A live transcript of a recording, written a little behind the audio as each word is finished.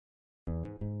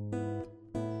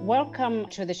Welcome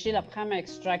to the Sheila Palmer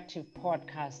Extractive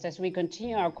Podcast as we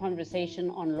continue our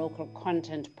conversation on local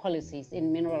content policies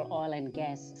in mineral oil and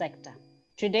gas sector.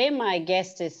 Today, my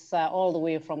guest is all the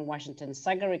way from Washington.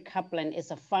 Zachary Kaplan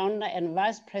is a founder and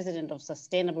vice president of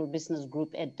Sustainable Business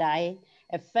Group at DAI,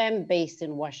 a firm based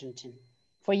in Washington.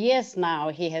 For years now,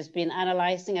 he has been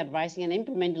analyzing, advising, and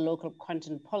implementing local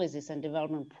content policies and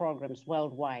development programs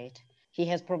worldwide. He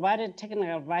has provided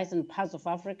technical advice in parts of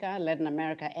Africa, Latin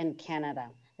America, and Canada,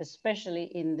 especially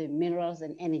in the minerals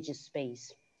and energy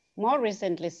space. More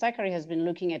recently, Zachary has been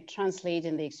looking at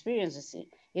translating the experiences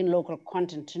in local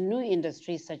content to new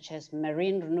industries such as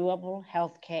marine, renewable,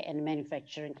 healthcare, and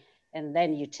manufacturing, and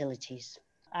then utilities.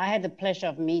 I had the pleasure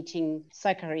of meeting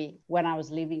Zachary when I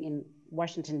was living in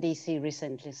Washington, D.C.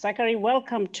 recently. Zachary,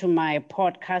 welcome to my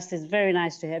podcast. It's very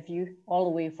nice to have you all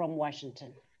the way from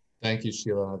Washington. Thank you,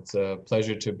 Sheila. It's a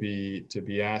pleasure to be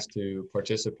asked to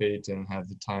participate and have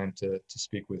the time to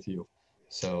speak with you.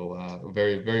 So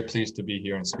very, very pleased to be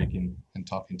here and speaking and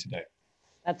talking today.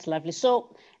 That's lovely.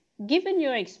 So given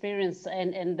your experience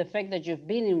and the fact that you've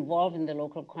been involved in the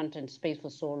local content space for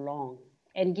so long,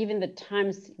 and given the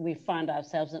times we find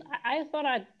ourselves in, I thought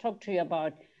I'd talk to you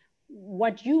about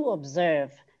what you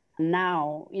observe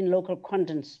now in local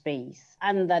content space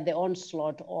under the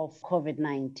onslaught of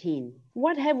COVID-19.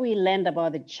 What have we learned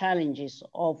about the challenges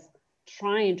of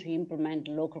trying to implement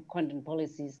local content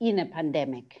policies in a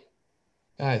pandemic?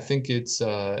 I think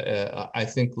I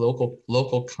think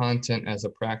local content as a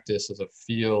practice, as a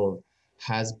field,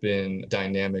 has been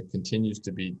dynamic, continues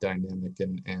to be dynamic,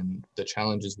 and the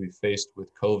challenges we faced with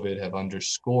COVID have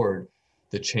underscored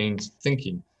the changed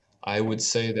thinking. I would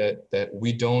say that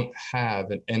we don't have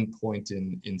an endpoint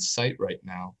in sight right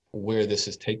now where this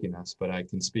is taking us, but I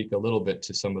can speak a little bit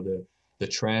to some of the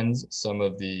trends, some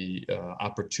of the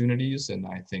opportunities, and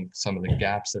I think some of the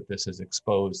gaps that this has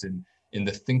exposed in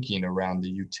the thinking around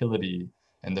the utility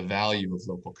and the value of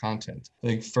local content. I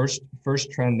think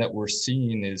first trend that we're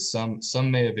seeing is some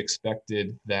may have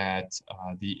expected that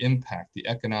the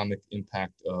economic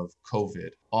impact of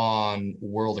COVID on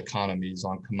world economies,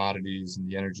 on commodities in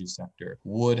the energy sector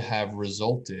would have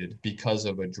resulted because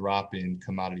of a drop in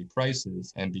commodity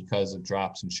prices and because of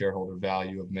drops in shareholder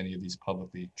value of many of these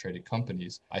publicly traded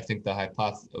companies. I think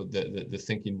the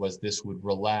thinking was this would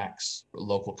relax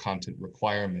local content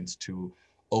requirements to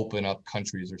open up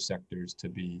countries or sectors to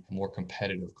be more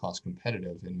competitive, cost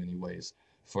competitive in many ways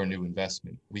for new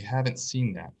investment. We haven't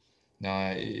seen that.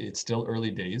 Now, it's still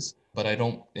early days, but I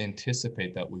don't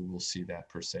anticipate that we will see that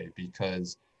per se,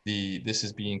 because this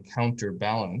is being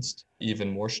counterbalanced even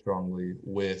more strongly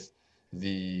with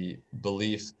the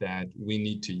belief that we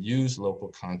need to use local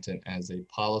content as a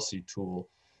policy tool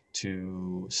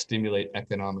to stimulate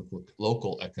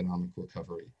local economic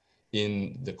recovery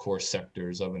in the core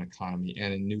sectors of an economy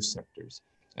and in new sectors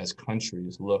as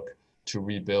countries look to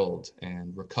rebuild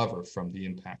and recover from the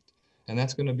impact. And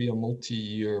that's going to be a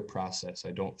multi-year process.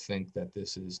 I don't think that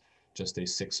this is just a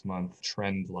 6-month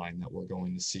trend line that we're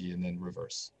going to see and then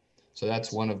reverse. So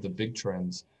that's one of the big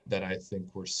trends that I think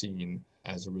we're seeing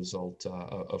as a result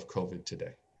of COVID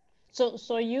today.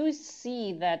 So you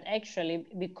see that actually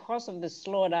because of the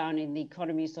slowdown in the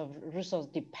economies of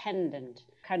resource-dependent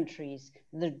countries,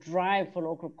 the drive for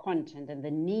local content and the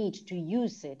need to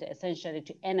use it essentially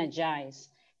to energize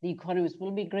the economies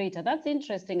will be greater. That's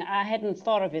interesting. I hadn't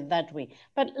thought of it that way.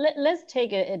 But let's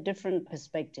take a different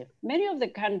perspective. Many of the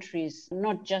countries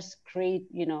not just create,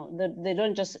 they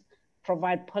don't just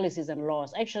provide policies and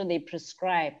laws. Actually, they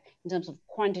prescribe in terms of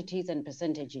quantities and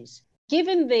percentages.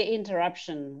 Given the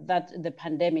interruption that the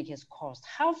pandemic has caused,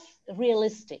 how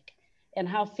realistic and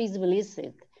how feasible is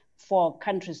it for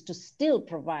countries to still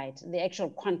provide the actual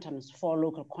quantums for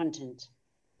local content?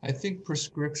 I think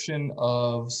prescription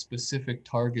of specific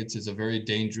targets is a very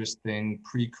dangerous thing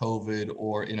pre-COVID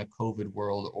or in a COVID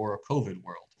world or a COVID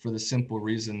world, for the simple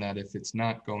reason that if it's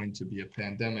not going to be a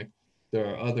pandemic, there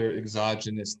are other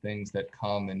exogenous things that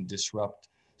come and disrupt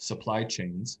supply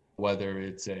chains, whether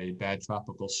it's a bad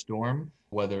tropical storm,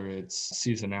 whether it's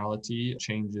seasonality,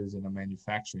 changes in a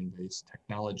manufacturing-based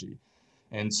technology.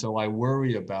 And so I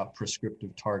worry about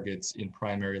prescriptive targets in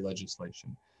primary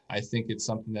legislation. I think it's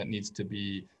something that needs to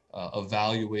be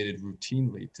evaluated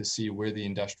routinely to see where the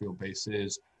industrial base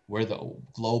is, where the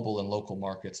global and local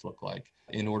markets look like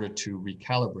in order to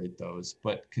recalibrate those,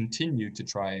 but continue to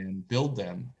try and build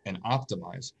them and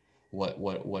optimize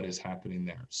what is happening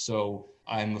there. So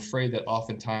I'm afraid that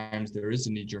oftentimes there is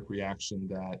a knee-jerk reaction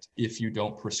that if you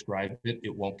don't prescribe it,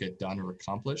 it won't get done or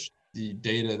accomplished. The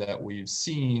data that we've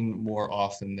seen more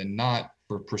often than not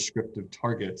for prescriptive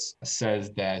targets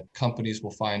says that companies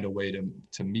will find a way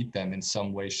to meet them in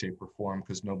some way, shape, or form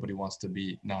because nobody wants to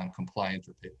be non-compliant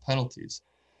or pay penalties.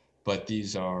 But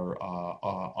these are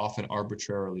often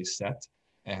arbitrarily set,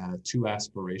 too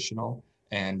aspirational,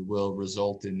 and will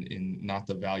result in not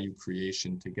the value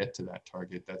creation to get to that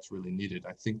target that's really needed.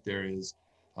 I think there is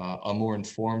a more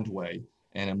informed way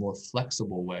and a more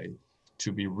flexible way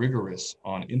to be rigorous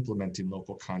on implementing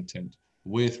local content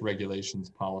with regulations,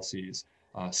 policies,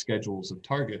 schedules of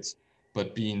targets,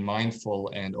 but being mindful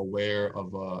and aware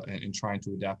of and trying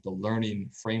to adapt a learning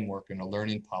framework and a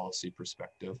learning policy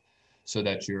perspective so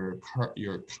that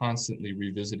you're constantly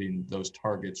revisiting those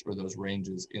targets or those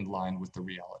ranges in line with the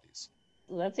realities.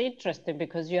 That's interesting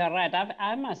because you are right.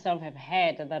 I myself have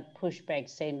had that pushback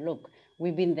saying, look,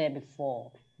 we've been there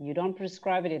before. You don't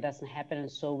prescribe it, it doesn't happen,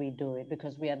 and so we do it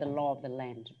because we are the law of the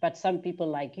land. But some people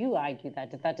like you argue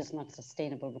that that is not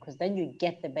sustainable because then you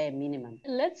get the bare minimum.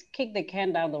 Let's kick the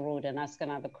can down the road and ask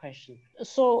another question.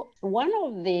 So one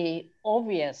of the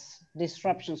obvious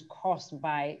disruptions caused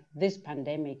by this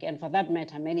pandemic, and for that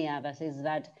matter, many others, is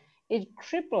that it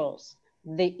cripples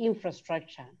the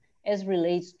infrastructure as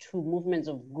relates to movements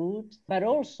of goods, but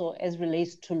also as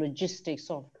relates to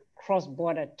logistics of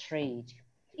cross-border trade.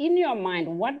 In your mind,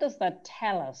 what does that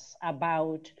tell us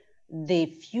about the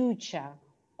future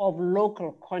of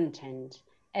local content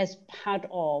as part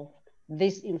of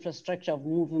this infrastructure of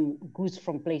moving goods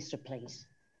from place to place?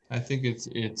 I think it's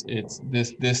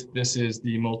this is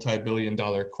the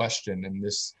multi-billion-dollar question, and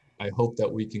this I hope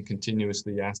that we can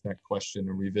continuously ask that question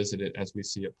and revisit it as we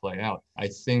see it play out. I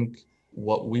think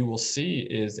what we will see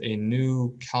is a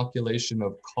new calculation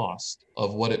of cost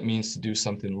of what it means to do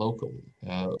something locally.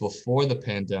 Before the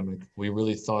pandemic, we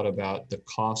really thought about the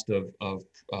cost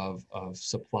of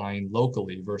supplying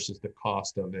locally versus the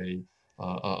cost of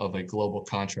a global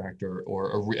contractor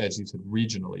or as you said,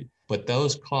 regionally. But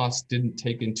those costs didn't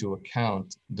take into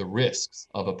account the risks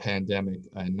of a pandemic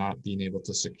and not being able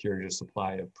to secure your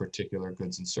supply of particular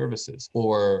goods and services,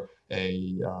 or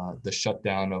the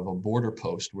shutdown of a border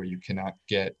post where you cannot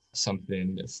get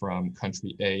something from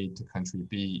country A to country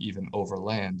B, even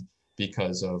overland,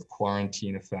 because of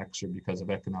quarantine effects or because of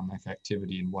economic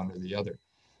activity in one or the other.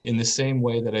 In the same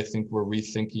way that I think we're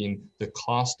rethinking the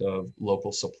cost of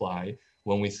local supply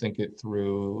when we think it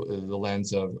through the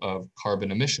lens of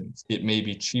carbon emissions. It may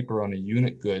be cheaper on a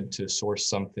unit good to source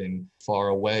something far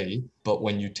away, but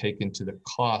when you take into the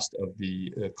cost of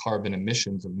the carbon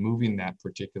emissions of moving that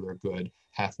particular good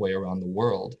halfway around the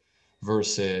world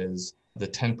versus the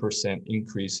 10%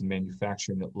 increase in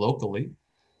manufacturing it locally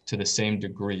to the same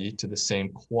degree, to the same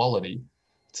quality,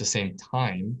 to the same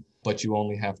time, but you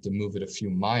only have to move it a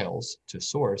few miles to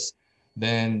source,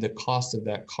 then the cost of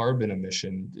that carbon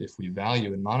emission, if we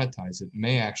value and monetize it,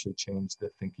 may actually change the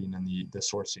thinking and the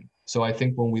sourcing. So I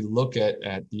think when we look at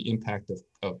the impact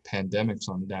of pandemics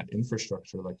on that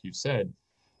infrastructure, like you said,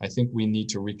 I think we need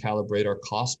to recalibrate our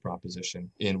cost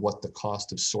proposition in what the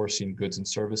cost of sourcing goods and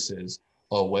services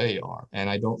away are. And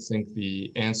I don't think the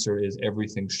answer is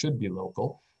everything should be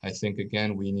local. I think,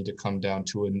 again, we need to come down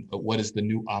to what is the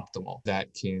new optimal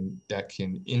that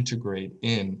can integrate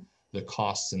in the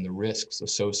costs and the risks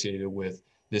associated with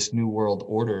this new world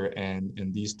order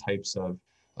and these types of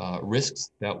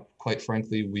risks that, quite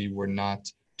frankly, we were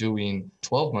not doing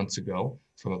 12 months ago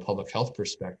from a public health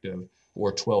perspective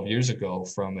or 12 years ago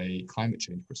from a climate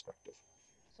change perspective.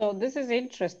 So this is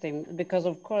interesting because,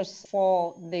 of course,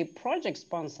 for the project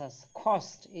sponsors,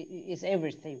 cost is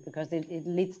everything because it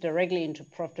leads directly into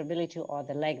profitability or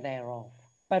the lack thereof.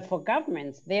 But for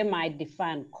governments, they might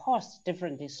define cost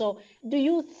differently. So do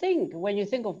you think, when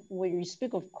you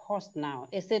speak of cost now,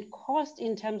 is it cost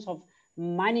in terms of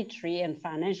monetary and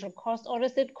financial cost, or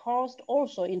is it cost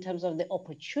also in terms of the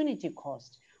opportunity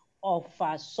cost of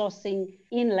sourcing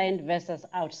inland versus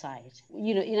outside?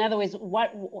 In other words,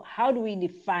 how do we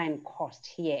define cost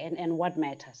here and what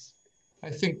matters? I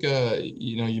think,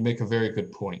 you make a very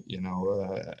good point.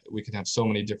 We can have so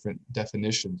many different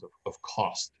definitions of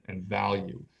cost and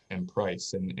value and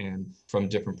price and from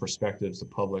different perspectives, the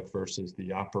public versus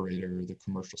the operator, the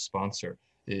commercial sponsor.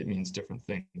 It means different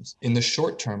things. In the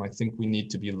short term, I think we need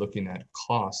to be looking at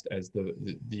cost as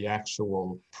the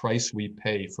actual price we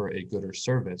pay for a good or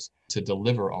service to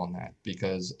deliver on that,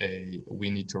 because we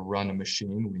need to run a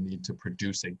machine, we need to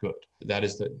produce a good. That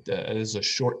is a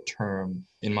short term,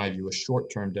 in my view, a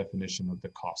short-term definition of the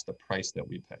cost, the price that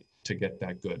we pay to get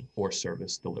that good or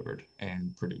service delivered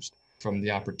and produced. From the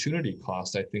opportunity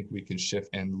cost, I think we can shift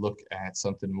and look at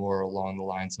something more along the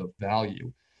lines of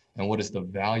value. And what is the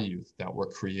value that we're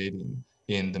creating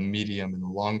in the medium and the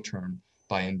long term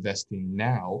by investing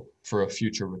now for a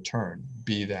future return,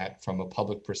 be that from a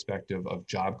public perspective of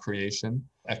job creation,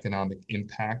 economic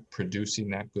impact, producing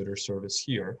that good or service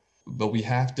here. But we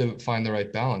have to find the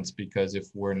right balance, because if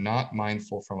we're not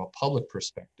mindful from a public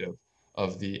perspective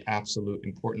of the absolute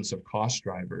importance of cost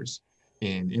drivers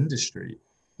in industry,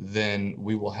 then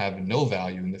we will have no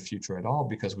value in the future at all,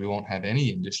 because we won't have any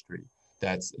industry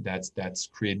that's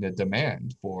creating a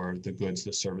demand for the goods,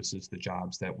 the services, the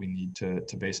jobs that we need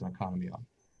to base an economy on.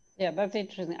 Yeah, that's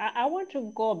interesting. I want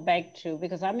to go back to,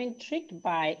 because I'm intrigued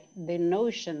by the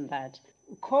notion that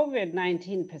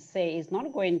COVID-19 per se is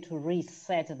not going to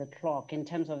reset the clock in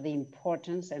terms of the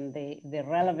importance and the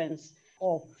relevance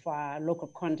of local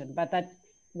content, but that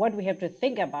what we have to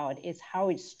think about is how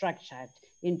it's structured,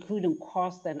 including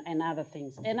cost and other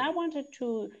things. And I wanted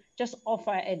to just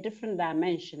offer a different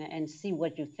dimension and see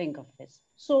what you think of this.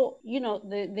 So,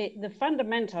 the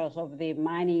fundamentals of the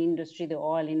mining industry, the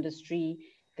oil industry,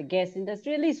 the gas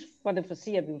industry, at least for the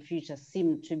foreseeable future,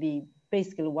 seem to be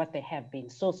basically what they have been.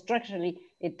 So structurally,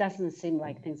 it doesn't seem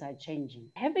like things are changing.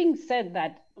 Having said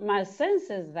that, my sense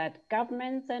is that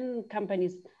governments and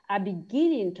companies are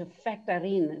beginning to factor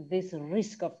in this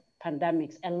risk of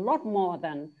pandemics a lot more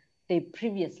than they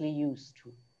previously used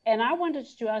to. And I wanted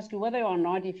to ask you whether or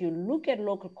not, if you look at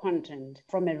local content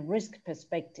from a risk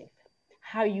perspective,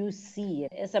 how you see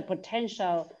it as a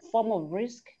potential form of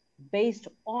risk based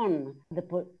on the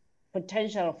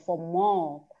potential for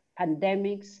more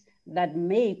pandemics that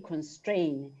may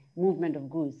constrain movement of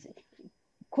goods.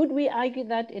 Could we argue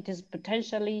that it is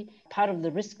potentially part of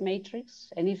the risk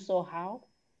matrix? And if so, how?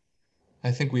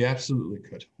 I think we absolutely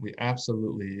could. We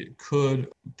absolutely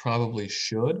could, probably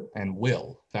should, and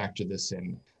will factor this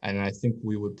in. And I think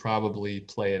we would probably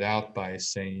play it out by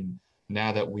saying,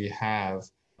 now that we have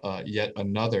yet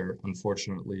another,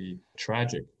 unfortunately,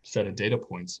 tragic set of data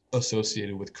points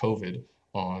associated with COVID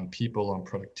on people, on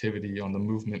productivity, on the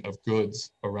movement of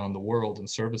goods around the world and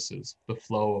services, the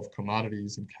flow of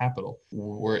commodities and capital,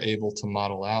 we're able to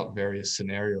model out various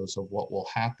scenarios of what will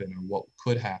happen or what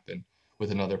could happen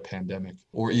with another pandemic,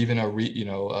 or even a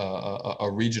regional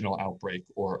outbreak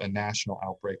or a national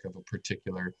outbreak of a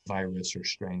particular virus or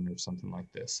strain or something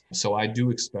like this. So I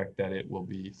do expect that it will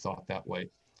be thought that way.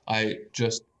 I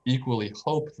just equally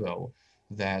hope, though,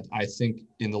 that I think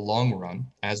in the long run,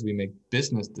 as we make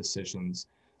business decisions,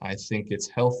 I think it's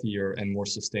healthier and more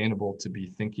sustainable to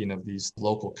be thinking of these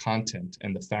local content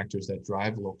and the factors that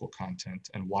drive local content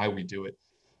and why we do it,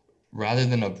 rather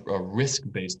than a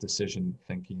risk-based decision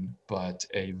thinking, but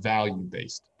a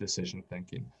value-based decision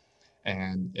thinking.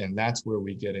 And that's where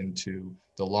we get into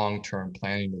the long-term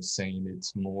planning of saying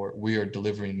it's more, we are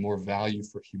delivering more value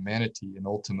for humanity and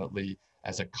ultimately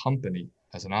as a company,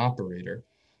 as an operator,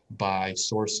 by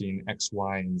sourcing X,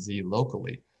 Y, and Z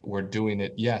locally. We're doing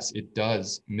it, yes, it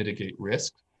does mitigate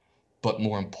risk, but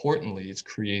more importantly, it's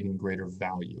creating greater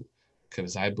value,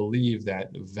 because I believe that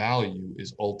value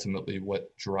is ultimately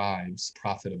what drives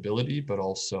profitability, but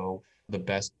also the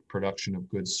best production of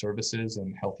goods, services,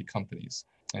 and healthy companies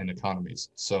and economies.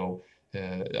 So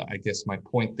I guess my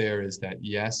point there is that,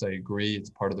 yes, I agree, it's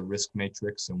part of the risk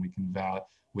matrix and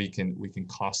we can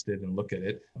cost it and look at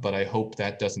it, but I hope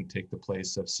that doesn't take the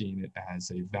place of seeing it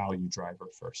as a value driver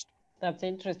first. That's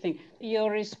interesting. Your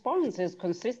response is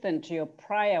consistent to your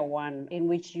prior one, in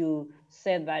which you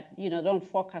said that, don't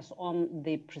focus on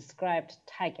the prescribed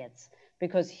targets,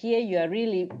 because here you are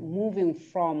really moving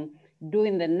from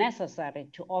doing the necessary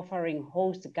to offering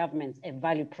host governments a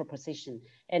value proposition.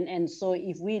 And so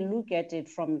if we look at it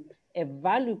from a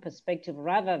value perspective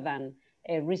rather than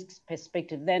a risk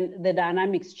perspective, then the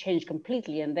dynamics change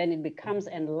completely, and then it becomes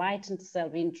enlightened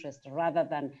self-interest rather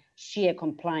than sheer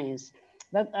compliance.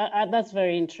 That's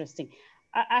very interesting.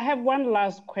 I have one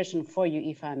last question for you,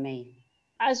 if I may.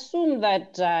 Assume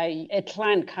that a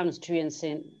client comes to you and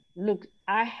says, look,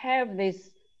 I have this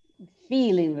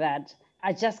feeling that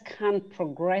I just can't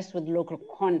progress with local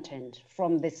content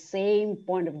from the same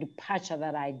point of departure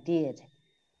that I did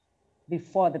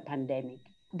before the pandemic.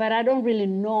 But I don't really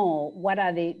know what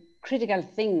are the critical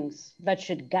things that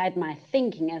should guide my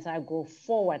thinking as I go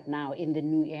forward now in the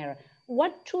new era.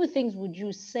 What two things would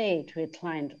you say to a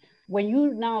client when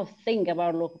you now think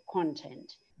about local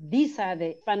content? These are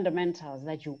the fundamentals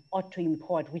that you ought to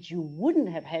import, which you wouldn't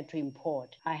have had to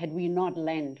import had we not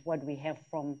learned what we have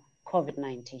from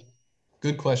COVID-19.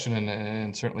 Good question,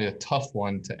 and certainly a tough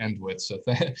one to end with. So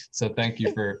thank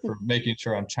you for making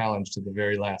sure I'm challenged to the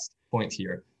very last point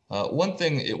here. One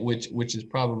thing which is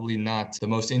probably not the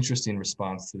most interesting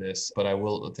response to this, but I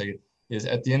will take it, is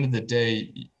at the end of the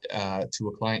day, to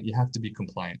a client, you have to be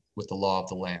compliant with the law of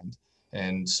the land.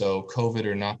 And so COVID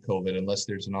or not COVID, unless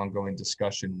there's an ongoing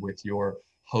discussion with your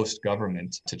host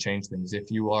government to change things, if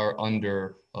you are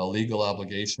under a legal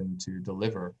obligation to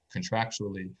deliver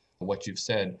contractually what you've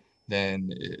said, then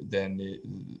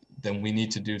we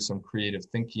need to do some creative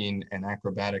thinking and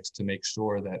acrobatics to make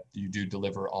sure that you do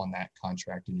deliver on that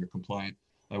contract and you're compliant.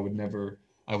 I would never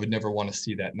want to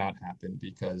see that not happen,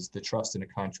 because the trust in a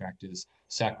contract is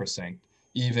sacrosanct.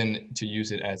 Even to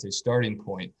use it as a starting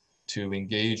point to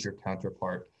engage your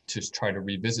counterpart to try to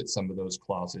revisit some of those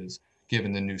clauses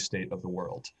given the new state of the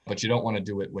world. But you don't want to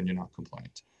do it when you're not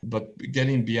compliant. But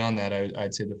getting beyond that,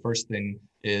 I'd say the first thing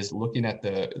is looking at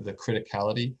the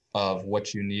criticality of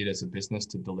what you need as a business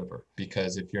to deliver.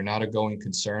 Because if you're not a going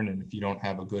concern, and if you don't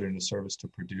have a good and a service to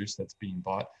produce that's being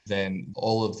bought, then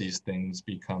all of these things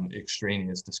become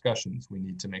extraneous discussions. We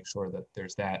need to make sure that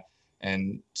there's that.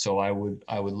 And so I would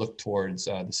look towards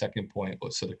the second point,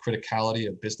 so the criticality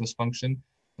of business function.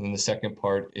 And then the second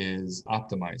part is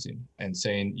optimizing and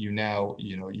saying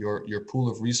your pool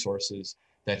of resources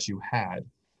that you had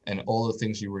and all the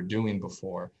things you were doing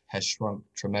before has shrunk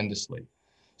tremendously.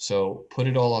 So put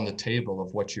it all on the table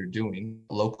of what you're doing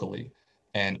locally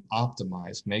and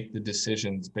optimize, make the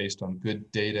decisions based on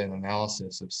good data and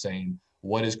analysis of saying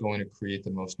what is going to create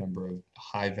the most number of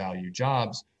high value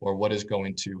jobs, or what is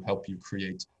going to help you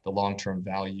create the long-term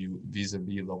value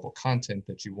vis-a-vis local content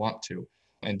that you want to.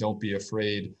 And don't be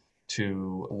afraid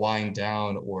to wind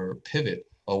down or pivot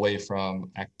away from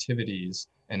activities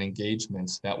and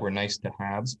engagements that were nice to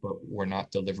haves, but were not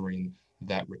delivering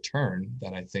that return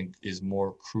that I think is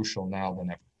more crucial now than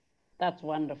ever. That's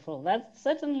wonderful. That's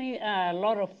certainly a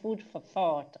lot of food for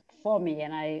thought for me,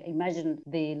 and I imagine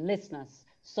the listeners.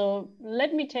 So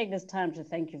let me take this time to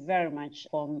thank you very much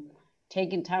for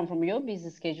taking time from your busy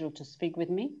schedule to speak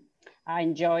with me. I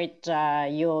enjoyed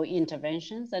your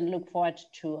interventions and look forward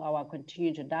to our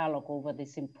continued dialogue over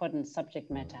this important subject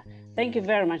matter. Thank you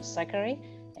very much, Zachary,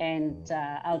 and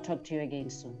I'll talk to you again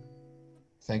soon.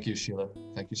 Thank you, Sheila.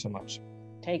 Thank you so much.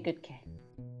 Take good care.